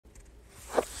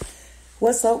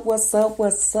What's up,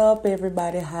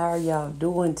 everybody? How are y'all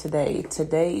doing today?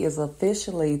 Today is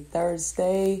officially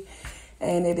Thursday,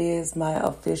 and it is my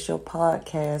official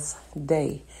podcast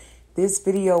day. This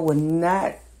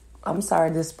podcast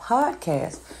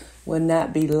will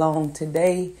not be long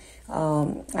today.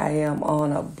 I am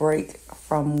on a break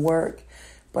from work,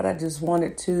 but I just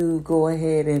wanted to go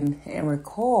ahead and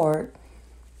record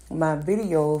my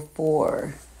video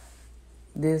for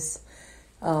this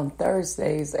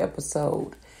Thursday's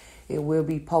episode. It will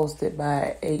be posted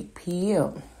by 8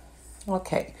 p.m.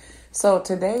 Okay, so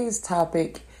today's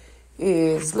topic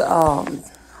is,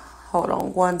 hold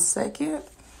on one second.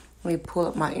 Let me pull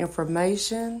up my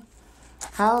information.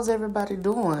 How's everybody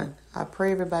doing? I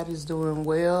pray everybody's doing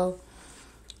well.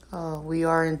 We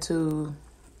are into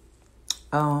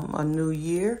a new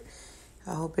year.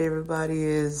 I hope everybody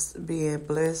is being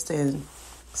blessed and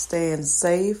staying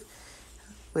safe.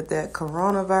 With that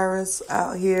coronavirus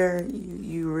out here,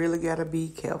 you really got to be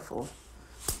careful.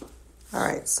 All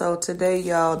right, so today,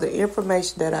 y'all, the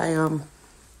information that I am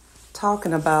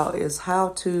talking about is how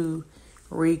to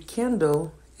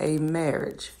rekindle a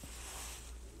marriage.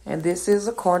 And this is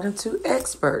according to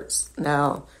experts.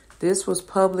 Now, this was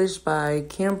published by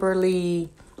Kimberly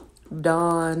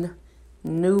Dawn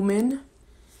Newman,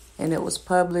 and it was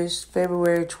published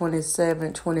February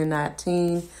 27,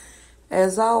 2019.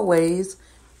 As always,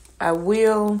 I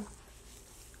will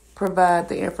provide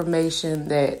the information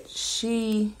that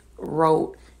she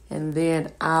wrote, and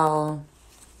then I'll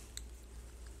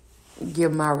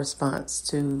give my response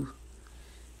to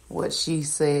what she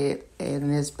said,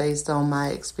 and it's based on my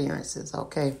experiences,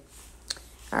 okay?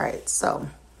 All right, so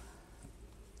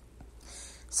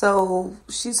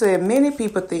she said many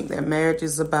people think that marriage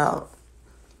is about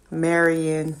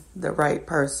marrying the right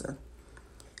person.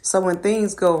 So when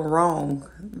things go wrong,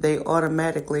 they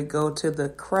automatically go to the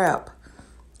crap,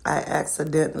 I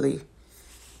accidentally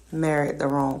married the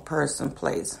wrong person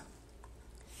place.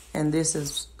 And this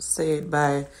is said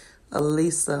by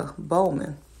Elisa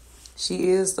Bowman. She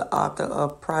is the author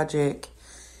of Project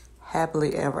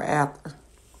Happily Ever After.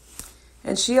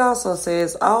 And she also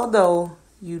says, although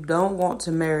you don't want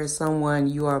to marry someone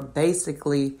you are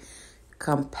basically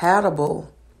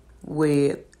compatible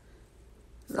with,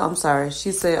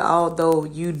 she said, although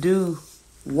you do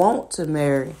want to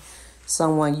marry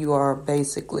someone you are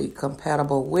basically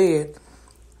compatible with,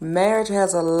 marriage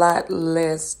has a lot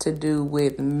less to do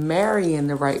with marrying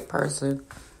the right person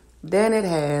than it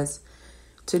has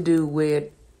to do with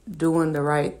doing the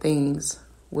right things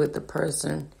with the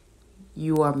person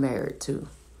you are married to.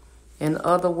 In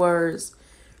other words,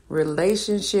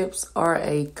 relationships are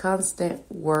a constant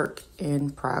work in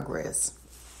progress.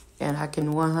 And I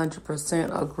can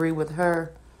 100% agree with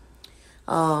her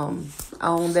on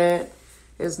that.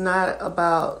 It's not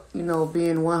about, being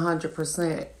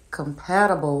 100%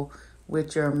 compatible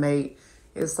with your mate.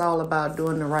 It's all about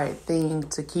doing the right thing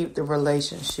to keep the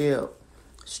relationship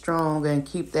strong and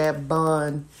keep that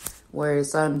bond where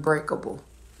it's unbreakable.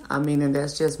 And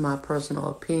that's just my personal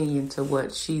opinion to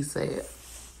what she said.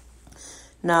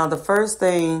 Now, the first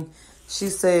thing she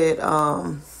said,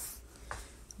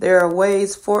 there are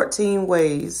 14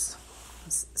 ways.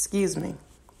 Excuse me.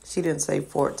 She didn't say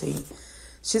 14.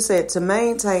 She said to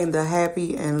maintain the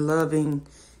happy and loving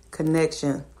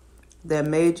connection that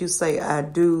made you say I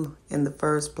do in the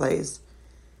first place.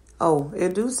 Oh,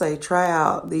 it do say try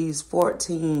out these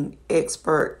 14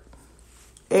 expert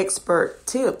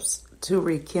tips to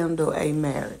rekindle a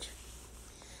marriage.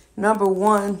 Number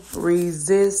 1,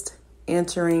 resist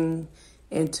entering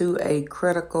into a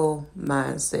critical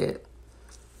mindset.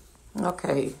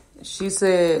 Okay, she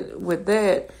said with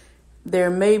that, there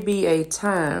may be a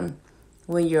time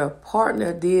when your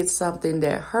partner did something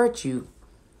that hurt you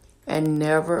and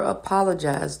never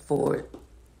apologized for it.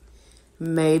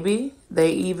 Maybe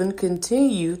they even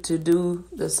continue to do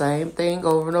the same thing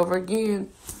over and over again,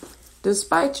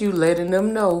 despite you letting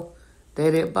them know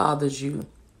that it bothers you.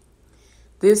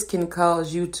 This can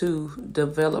cause you to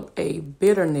develop a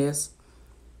bitterness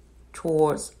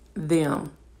towards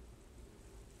them.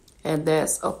 And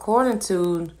that's according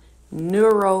to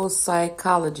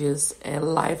neuropsychologist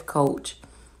and life coach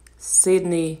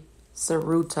Sydney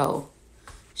Ceruto.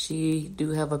 She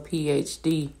do have a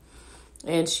PhD.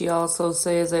 And she also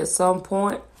says at some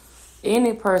point,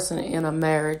 any person in a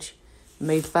marriage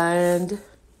may find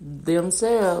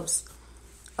themselves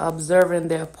observing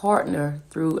their partner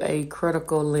through a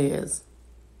critical lens.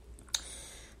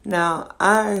 Now,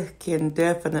 I can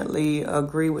definitely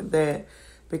agree with that,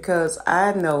 because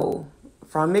I know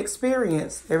from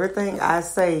experience, everything I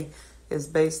say is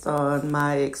based on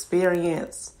my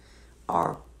experience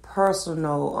or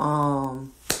personal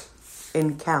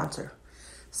encounter.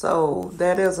 So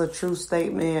that is a true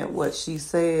statement, what she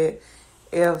said.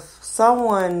 If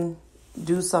someone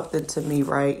do something to me,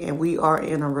 right, and we are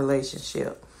in a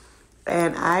relationship,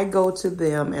 and I go to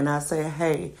them and I say,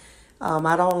 hey,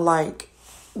 I don't like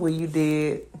when you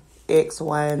did X,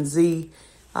 Y, and Z.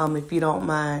 If you don't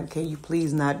mind, can you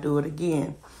please not do it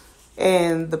again?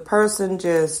 And the person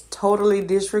just totally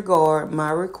disregard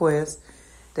my request.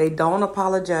 They don't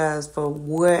apologize for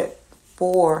what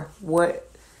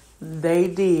they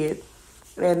did.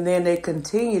 And then they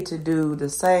continue to do the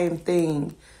same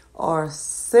thing or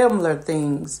similar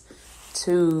things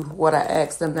to what I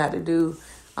asked them not to do.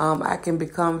 I can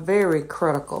become very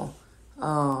critical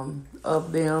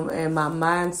of them, and my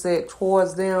mindset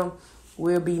towards them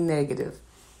will be negative.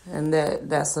 And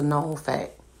that's a known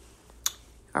fact.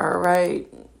 All right.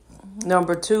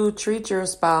 Number 2, treat your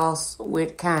spouse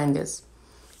with kindness.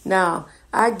 Now,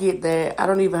 I get that. I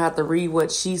don't even have to read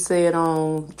what she said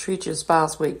on treat your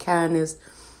spouse with kindness,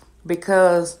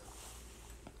 because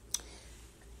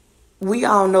we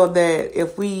all know that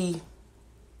if we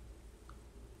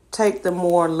take the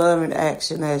more loving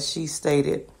action, as she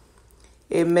stated,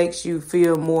 it makes you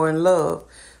feel more in love.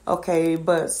 Okay,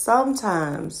 but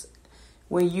sometimes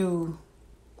when you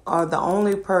are the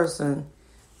only person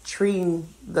treating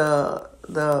the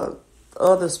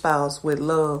other spouse with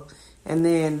love, and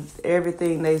then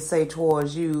everything they say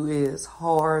towards you is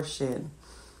harsh, and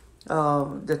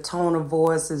the tone of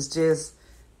voice is just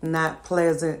not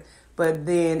pleasant, but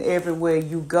then everywhere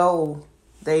you go,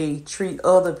 they treat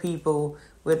other people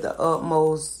with the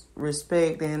utmost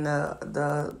respect and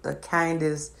the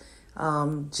kindest,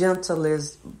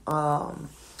 gentlest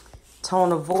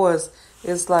tone of voice.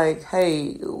 It's like,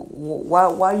 hey,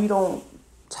 why you don't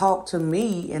talk to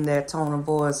me in that tone of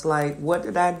voice? Like, what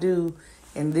did I do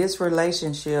in this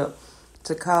relationship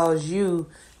to cause you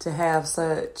to have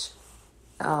such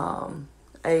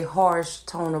a harsh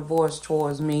tone of voice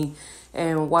towards me?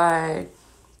 And why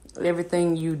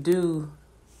everything you do,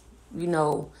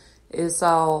 it's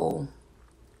all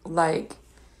like,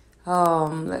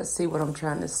 let's see what I'm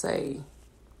trying to say.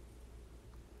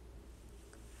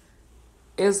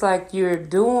 It's like you're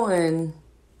doing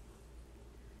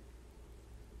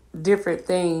different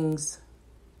things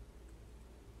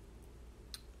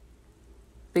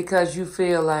because you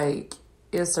feel like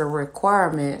it's a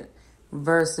requirement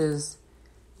versus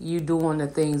you doing the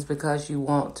things because you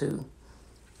want to.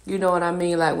 You know what I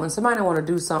mean? Like when somebody want to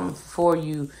do something for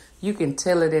you, you can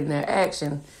tell it in their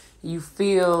action. You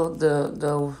feel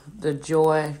the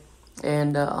joy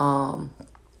and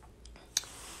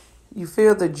you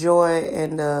feel the joy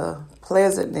and the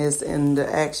pleasantness in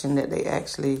the action that they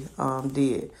actually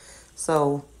did.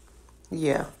 So,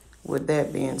 yeah, with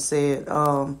that being said,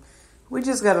 we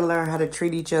just got to learn how to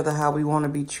treat each other how we want to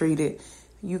be treated.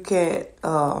 You can't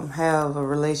have a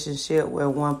relationship where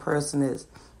one person is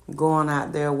going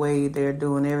out their way, they're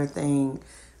doing everything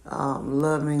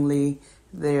lovingly,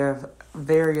 they're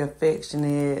very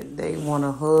affectionate, they want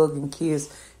to hug and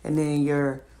kiss, and then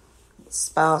your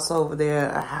spouse over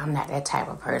there, I'm not that type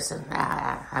of person.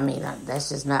 I mean, that's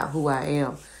just not who I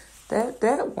am.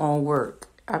 That won't work.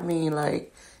 I mean,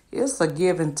 like, it's a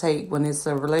give and take when it's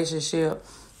a relationship.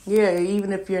 Yeah,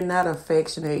 even if you're not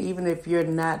affectionate, even if you're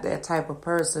not that type of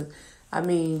person, I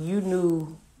mean, you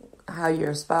knew how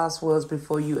your spouse was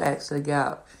before you actually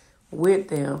got with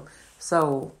them.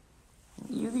 So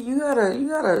you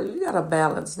gotta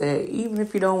balance that. Even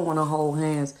if you don't want to hold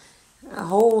hands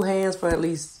for at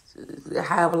least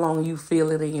however long you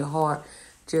feel it in your heart,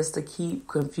 just to keep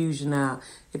confusion out.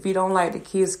 If you don't like to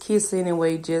kiss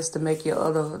anyway, just to make your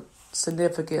other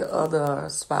significant other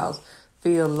spouse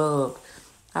feel loved.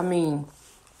 I mean,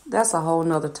 that's a whole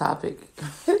nother topic.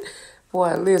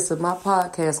 Boy, listen, my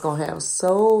podcast gonna have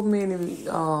so many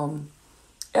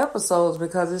episodes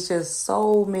because it's just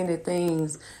so many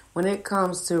things when it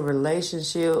comes to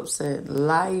relationships and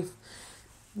life.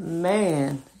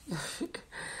 Man,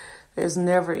 it's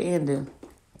never ending.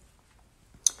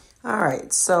 All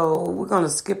right, so we're going to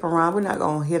skip around. We're not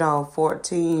going to hit all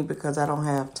 14 because I don't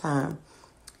have time.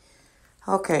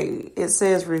 Okay, it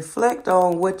says reflect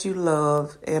on what you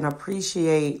love and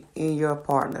appreciate in your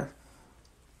partner.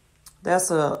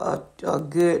 That's a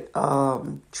good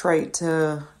trait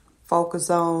to focus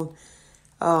on.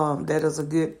 That is a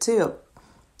good tip.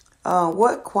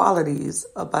 What qualities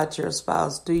about your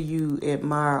spouse do you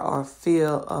admire or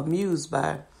feel amused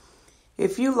by?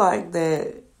 If you like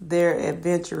that they're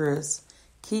adventurous,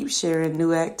 keep sharing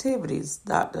new activities,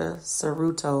 Dr.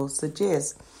 Cerruto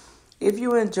suggests. If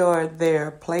you enjoy their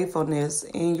playfulness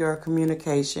in your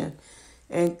communication,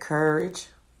 encourage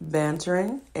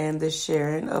bantering and the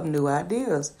sharing of new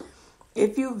ideas.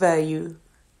 If you value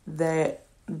that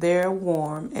they're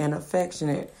warm and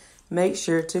affectionate, make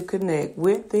sure to connect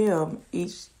with them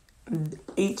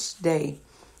each day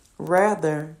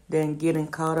rather than getting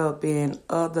caught up in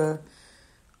other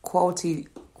quotidian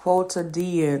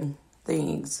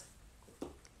things.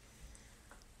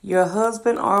 Your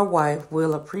husband or wife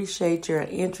will appreciate your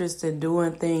interest in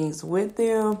doing things with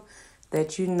them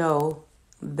that you know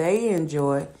they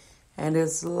enjoy, and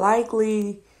it's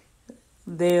likely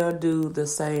they'll do the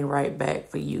same right back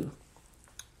for you.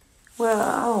 Well,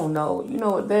 I don't know. You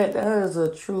know, that is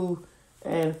a true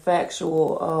and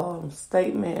factual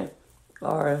statement,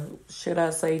 or should I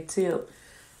say tip.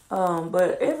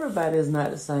 But everybody is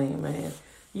not the same, man.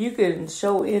 You can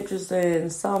show interest in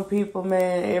some people,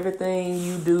 man. Everything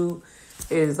you do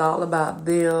is all about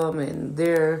them and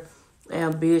their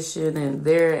ambition and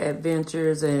their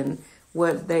adventures and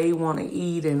what they want to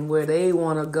eat and where they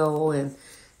want to go. And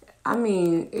I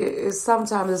mean,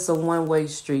 sometimes it's a one-way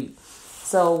street.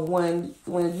 So when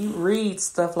you read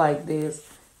stuff like this,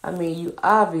 I mean, you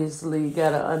obviously got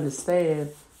to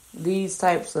understand these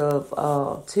types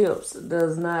of tips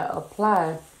does not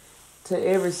apply to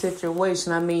every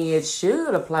situation. I mean, it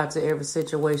should apply to every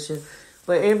situation,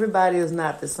 but everybody is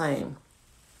not the same.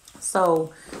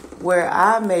 So where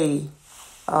I may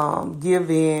give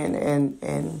in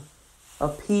and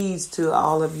appease to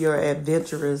all of your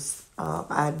adventurous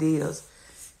ideas,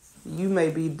 you may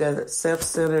be the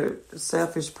self-centered,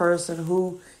 selfish person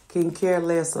who can care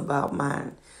less about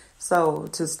mine. So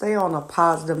to stay on a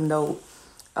positive note,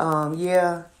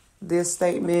 this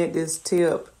statement, this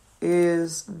tip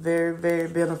is very, very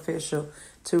beneficial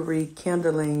to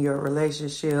rekindling your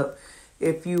relationship.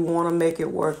 If you want to make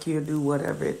it work, you'll do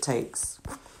whatever it takes.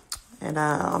 And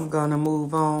I'm going to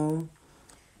move on.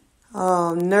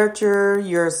 Nurture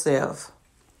yourself.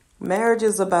 Marriage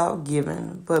is about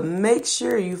giving, but make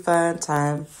sure you find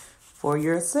time for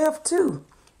yourself too.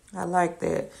 I like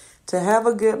that. To have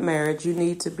a good marriage, you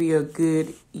need to be a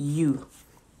good you.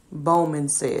 Bowman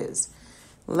says,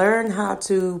 learn how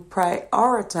to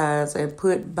prioritize and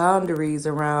put boundaries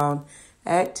around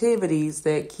activities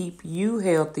that keep you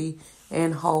healthy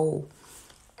and whole.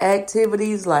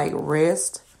 Activities like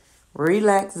rest,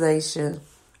 relaxation,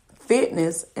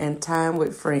 fitness, and time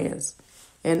with friends.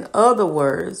 In other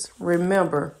words,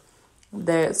 remember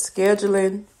that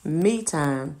scheduling me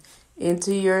time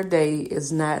into your day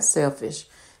is not selfish.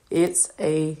 It's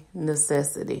a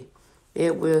necessity.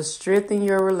 It will strengthen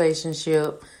your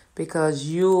relationship because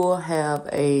you'll have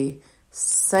a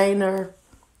saner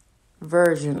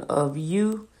version of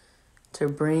you to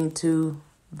bring to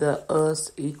the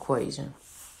us equation.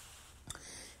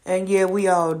 And yeah, we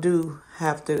all do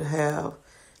have to have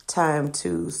time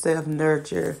to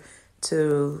self-nurture,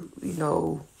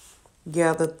 to,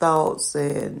 gather thoughts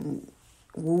and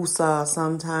woosah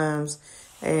sometimes.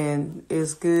 And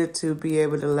it's good to be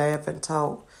able to laugh and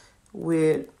talk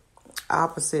with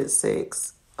opposite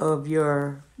sex of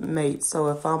your mate. So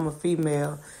if I'm a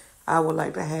female, I would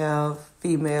like to have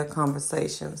female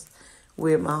conversations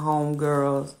with my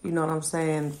homegirls. You know what I'm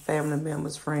saying? Family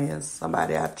members, friends,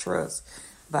 somebody I trust.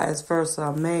 Vice versa,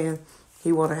 a man,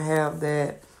 he want to have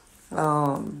that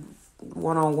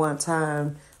one-on-one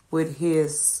time with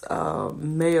his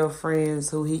male friends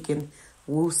who he can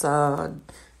woosah.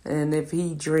 And if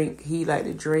he drink, he like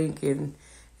to drink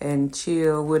and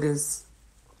chill with his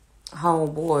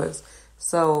homeboys.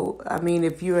 So, I mean,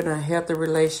 if you're in a healthy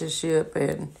relationship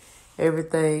and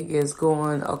everything is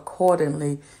going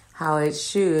accordingly how it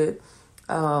should,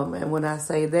 and when I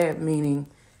say that, meaning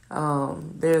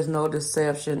there's no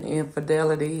deception,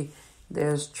 infidelity,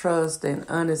 there's trust and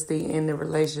honesty in the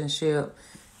relationship,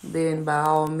 then by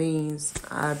all means,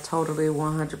 I totally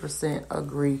 100%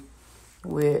 agree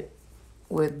with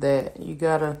that. You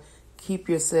gotta keep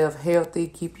yourself healthy,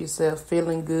 keep yourself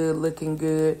feeling good, looking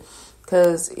good.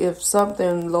 Because if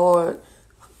something, Lord,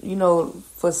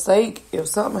 forsake, if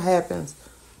something happens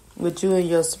with you and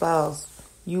your spouse,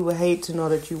 you would hate to know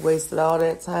that you wasted all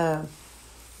that time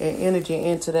and energy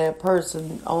into that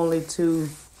person only to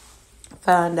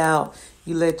find out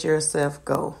you let yourself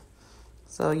go.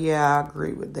 So yeah, I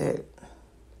agree with that.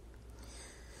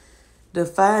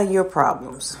 Define your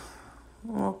problems.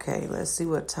 Okay, let's see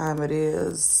what time it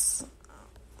is.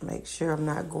 Make sure I'm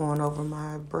not going over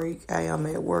my break. I am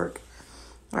at work.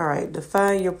 All right,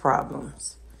 define your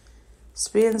problems.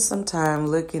 Spend some time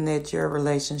looking at your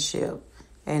relationship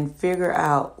and figure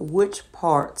out which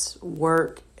parts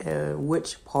work and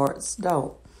which parts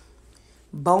don't.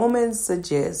 Bowman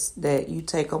suggests that you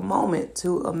take a moment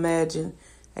to imagine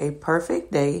a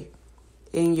perfect day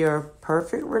in your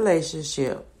perfect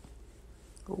relationship.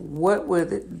 what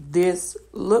would this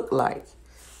look like?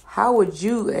 How would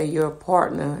you and your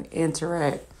partner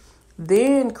interact?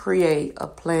 Then create a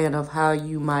plan of how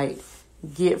you might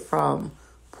get from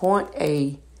point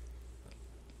A,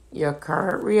 your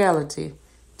current reality,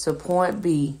 to point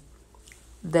B,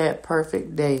 that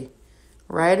perfect day.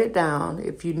 Write it down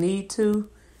if you need to.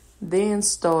 Then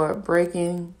start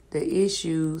breaking the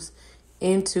issues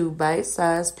into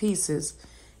bite-sized pieces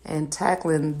and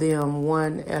tackling them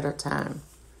one at a time.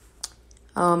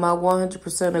 I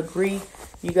 100% agree.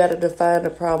 You got to define the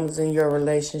problems in your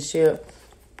relationship,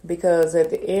 because at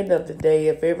the end of the day,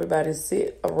 if everybody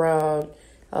sit around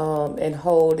and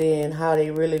hold in how they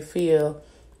really feel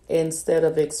instead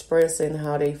of expressing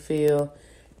how they feel,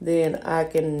 then I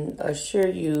can assure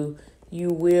you, you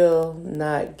will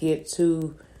not get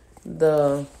to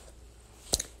the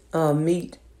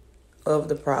meat of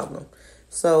the problem.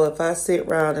 So if I sit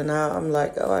around and I'm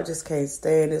like, oh, I just can't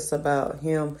stand this about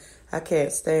him, I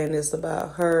can't stand this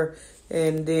about her,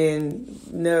 and then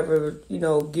never,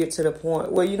 get to the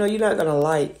point where, you're not going to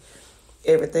like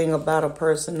everything about a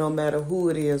person, no matter who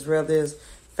it is, whether it's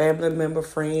family member,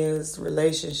 friends,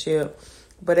 relationship.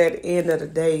 But at the end of the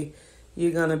day,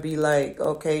 you're going to be like,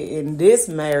 okay, in this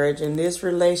marriage, in this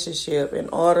relationship, in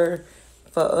order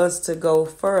for us to go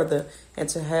further and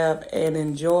to have an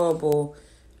enjoyable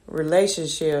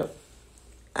relationship,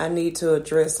 I need to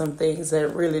address some things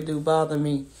that really do bother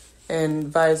me, and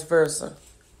vice versa.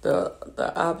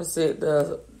 The opposite,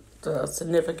 the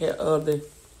significant other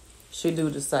should do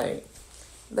the same.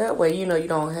 That way, you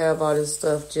don't have all this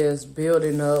stuff just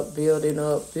building, and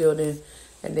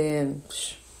then,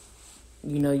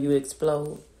 you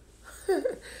explode.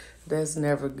 That's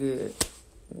never good.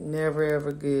 Never,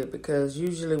 ever good. Because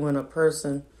usually when a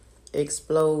person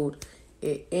explode,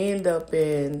 it end up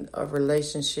in a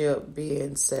relationship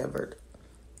being severed.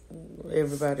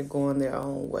 Everybody going their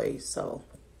own way. So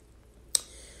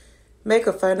make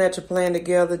a financial plan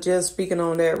together. Just speaking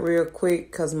on that real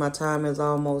quick, because my time is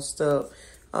almost up.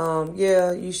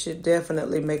 You should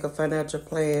definitely make a financial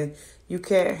plan. You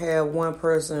can't have one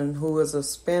person who is a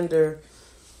spender.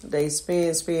 They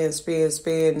spend,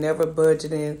 never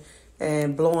budgeting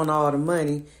and blowing all the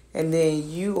money. And then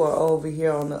you are over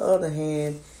here on the other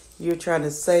hand, you're trying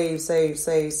to save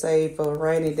for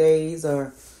rainy days,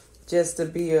 or just to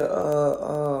be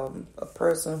a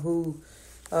person who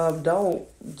don't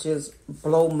just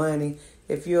blow money.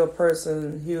 If you're a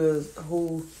person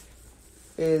who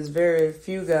is very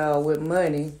frugal with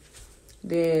money,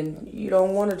 then you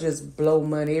don't want to just blow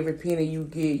money. Every penny you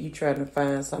get, you trying to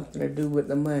find something to do with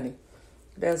the money.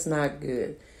 That's not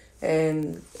good.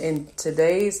 And in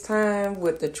today's time,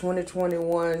 with the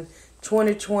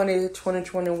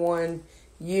 2021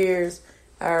 years,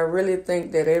 I really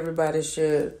think that everybody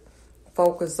should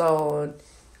focus on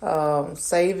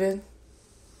saving,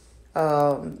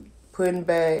 putting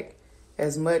back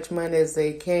as much money as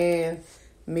they can.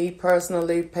 Me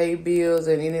personally, pay bills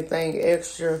and anything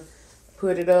extra,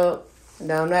 put it up.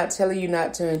 Now, I'm not telling you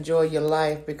not to enjoy your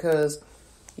life, because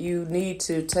you need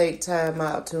to take time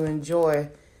out to enjoy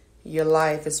your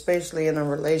life, especially in a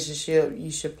relationship. You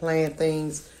should plan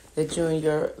things that you and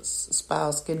your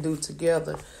spouse can do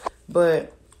together.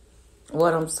 But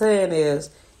what I'm saying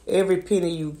is, every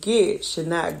penny you get should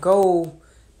not go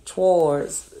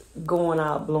towards going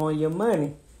out blowing your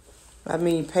money. I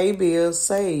mean, pay bills,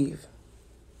 save.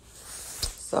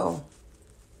 So,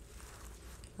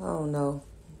 I don't know.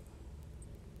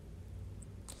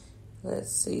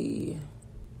 Let's see.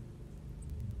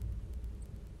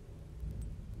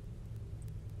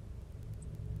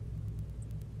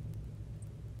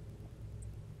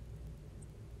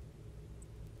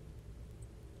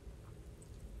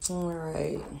 All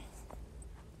right.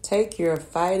 Take your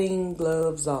fighting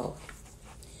gloves off.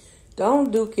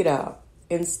 Don't duke it out.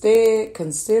 Instead,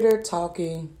 consider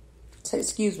taking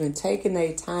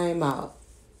a time out.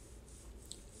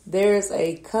 There's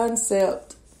a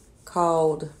concept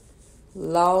called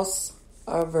loss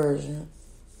aversion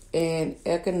in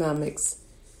economics,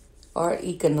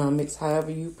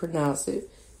 however you pronounce it,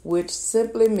 which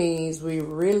simply means we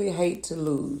really hate to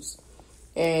lose.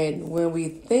 And when we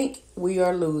think we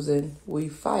are losing, we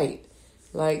fight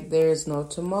like there's no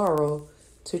tomorrow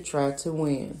to try to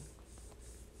win.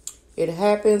 It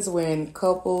happens when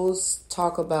couples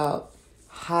talk about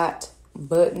hot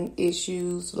button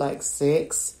issues like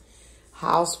sex,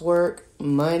 housework,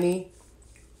 money,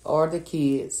 or the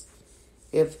kids.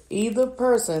 If either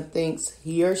person thinks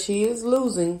he or she is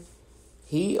losing,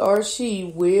 he or she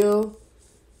will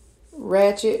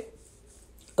ratchet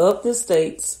up the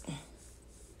stakes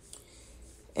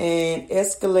and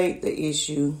escalate the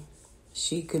issue.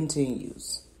 She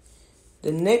continues.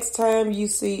 The next time you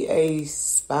see a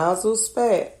spousal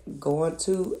spat going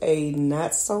to a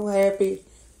not so happy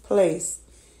place,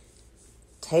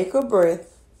 take a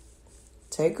breath,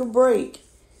 take a break,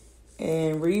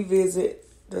 and revisit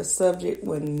the subject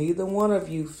when neither one of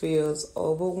you feels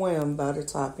overwhelmed by the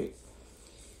topic.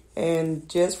 And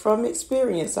just from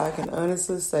experience, I can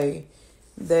honestly say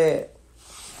that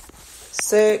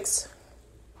sex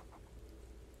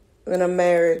in a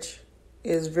marriage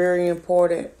is very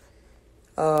important.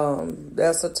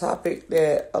 That's a topic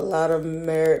that a lot of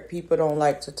married people don't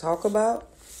like to talk about,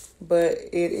 but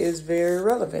it is very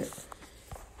relevant.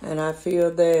 And I feel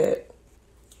that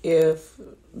if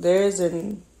there's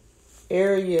an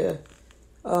area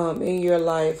in your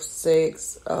life,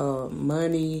 sex,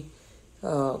 money,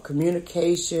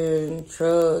 communication,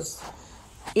 trust,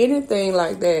 anything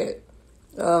like that,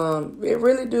 it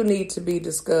really do need to be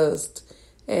discussed.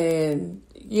 And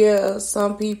yeah,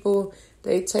 some people,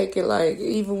 they take it like,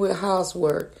 even with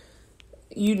housework,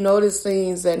 you notice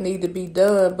things that need to be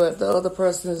done, but the other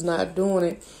person is not doing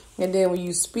it. And then when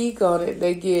you speak on it,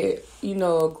 they get,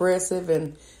 aggressive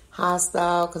and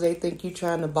hostile because they think you're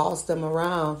trying to boss them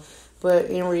around. But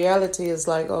in reality, it's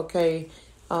like, okay,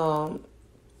 can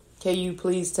you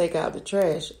please take out the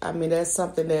trash? I mean, that's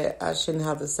something that I shouldn't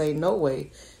have to say no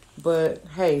way. But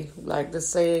hey, like the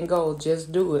saying goes,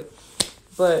 just do it.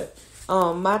 But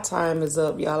my time is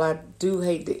up, y'all. I do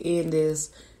hate to end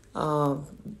this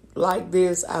like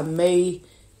this. I may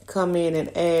come in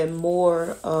and add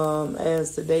more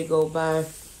as the day go by.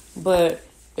 But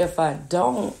if I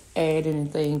don't add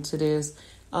anything to this,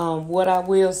 what I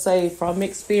will say from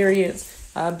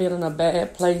experience, I've been in a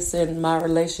bad place in my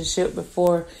relationship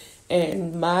before.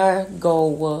 And my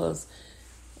goal was,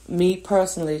 me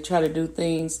personally, try to do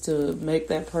things to make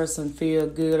that person feel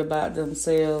good about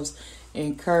themselves,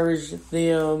 encourage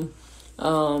them,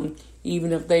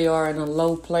 even if they are in a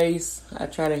low place. I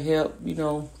try to help,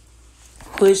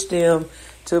 push them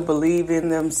to believe in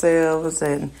themselves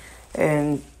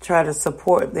and try to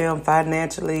support them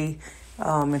financially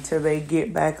until they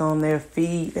get back on their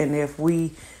feet. And if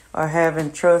we are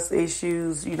having trust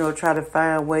issues, try to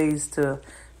find ways to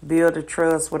build a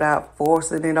trust without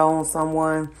forcing it on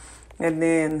someone. And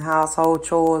then household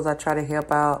chores, I try to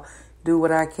help out, do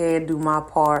what I can, do my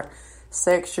part.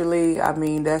 Sexually, I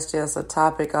mean, that's just a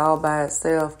topic all by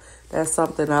itself. That's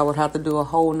something I would have to do a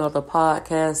whole nother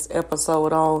podcast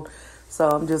episode on. So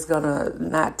I'm just going to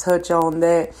not touch on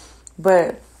that.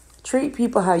 But treat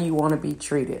people how you want to be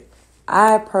treated.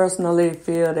 I personally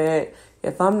feel that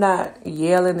if I'm not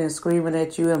yelling and screaming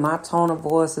at you and my tone of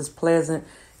voice is pleasant,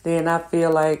 then I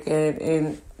feel like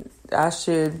and I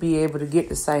should be able to get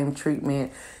the same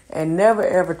treatment. And never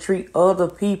ever treat other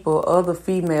people, other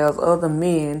females, other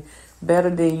men better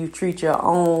than you treat your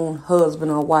own husband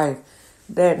or wife.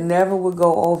 That never would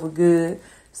go over good.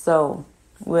 So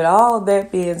with all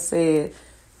that being said,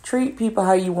 treat people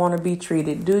how you want to be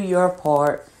treated. Do your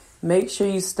part. Make sure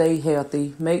you stay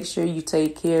healthy. Make sure you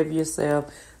take care of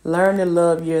yourself. Learn to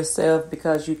love yourself,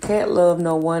 because you can't love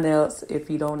no one else if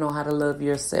you don't know how to love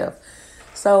yourself.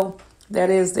 So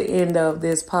that is the end of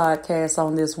this podcast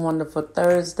on this wonderful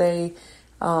Thursday.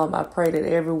 I pray that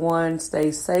everyone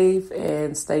stay safe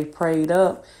and stay prayed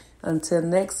up. Until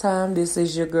next time, this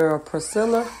is your girl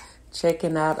Priscilla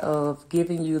checking out of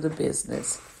Giving You the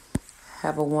Business.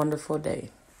 Have a wonderful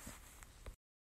day.